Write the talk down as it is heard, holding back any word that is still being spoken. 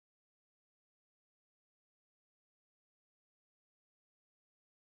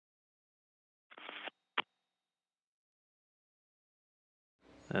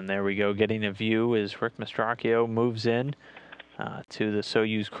And there we go, getting a view as Rick Mastracchio moves in to the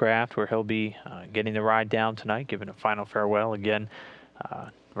Soyuz craft, where he'll be getting the ride down tonight, giving a final farewell. Again,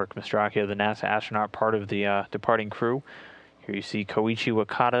 Rick Mastracchio, the NASA astronaut, part of the departing crew. Here you see Koichi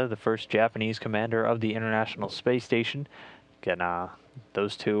Wakata, the first Japanese commander of the International Space Station. Again,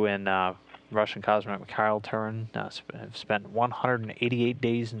 those two and Russian cosmonaut Mikhail Tyurin have spent 188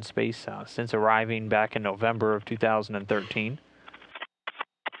 days in space since arriving back in November of 2013.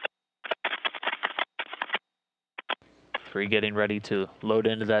 3 getting ready to load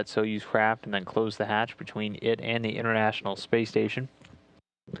into that Soyuz craft and then close the hatch between it and the International Space Station.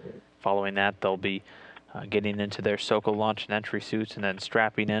 Following that, they'll be getting into their Sokol launch and entry suits and then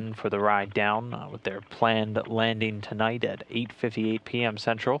strapping in for the ride down with their planned landing tonight at 8:58 p.m.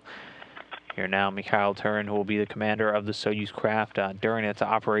 Central. Here now, Mikhail Tyurin, who will be the commander of the Soyuz craft during its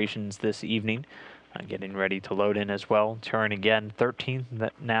operations this evening, getting ready to load in as well. Tyurin again,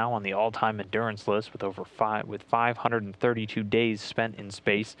 13th now on the all-time endurance list with 532 days spent in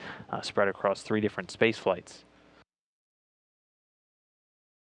space, spread across 3 different space flights.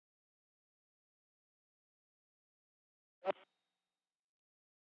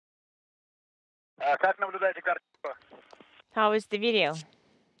 How is the video?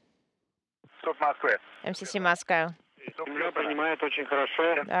 MCC Moscow.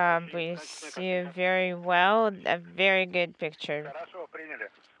 We see very well, a very good picture.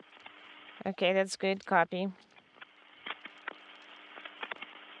 Okay, that's good. Copy.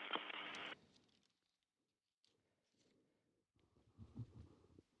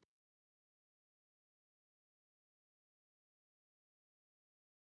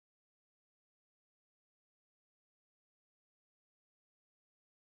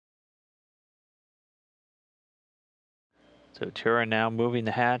 So Tyurin now moving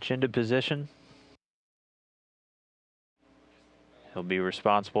the hatch into position. He'll be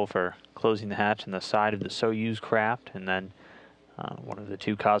responsible for closing the hatch on the side of the Soyuz craft, and then one of the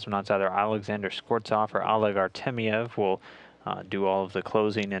 2 cosmonauts, either Alexander Skvortsov or Oleg Artemyev, will do all of the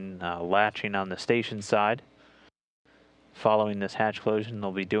closing and latching on the station side. Following this hatch closing,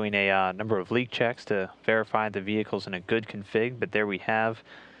 they'll be doing a number of leak checks to verify the vehicle's in a good config, but there we have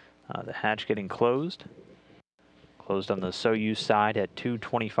the hatch getting closed. Closed on the Soyuz side at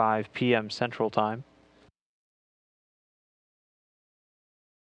 2:25 p.m. Central Time.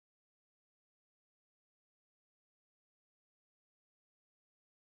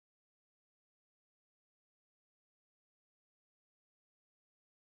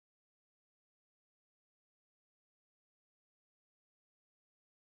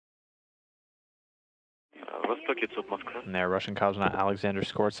 And there, Russian cosmonaut Alexander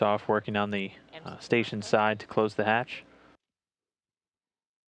Skvortsov working on the station side to close the hatch.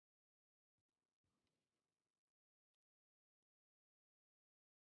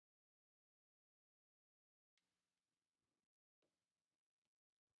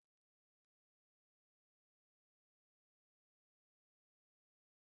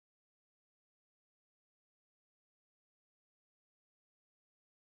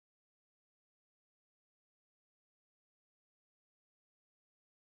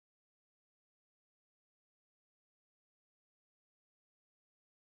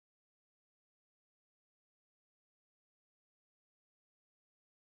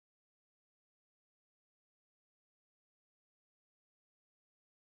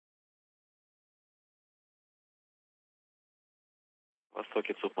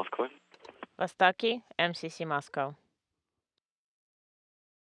 Vostoki, MCC Moscow.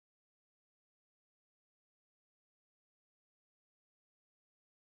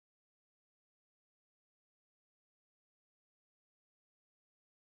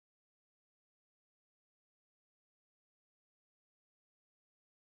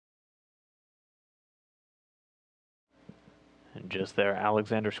 And just there,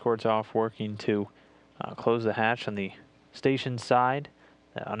 Alexander Skvortsov working to close the hatch on the station side.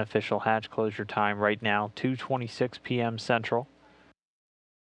 The unofficial hatch closure time right now, 2:26 p.m. Central.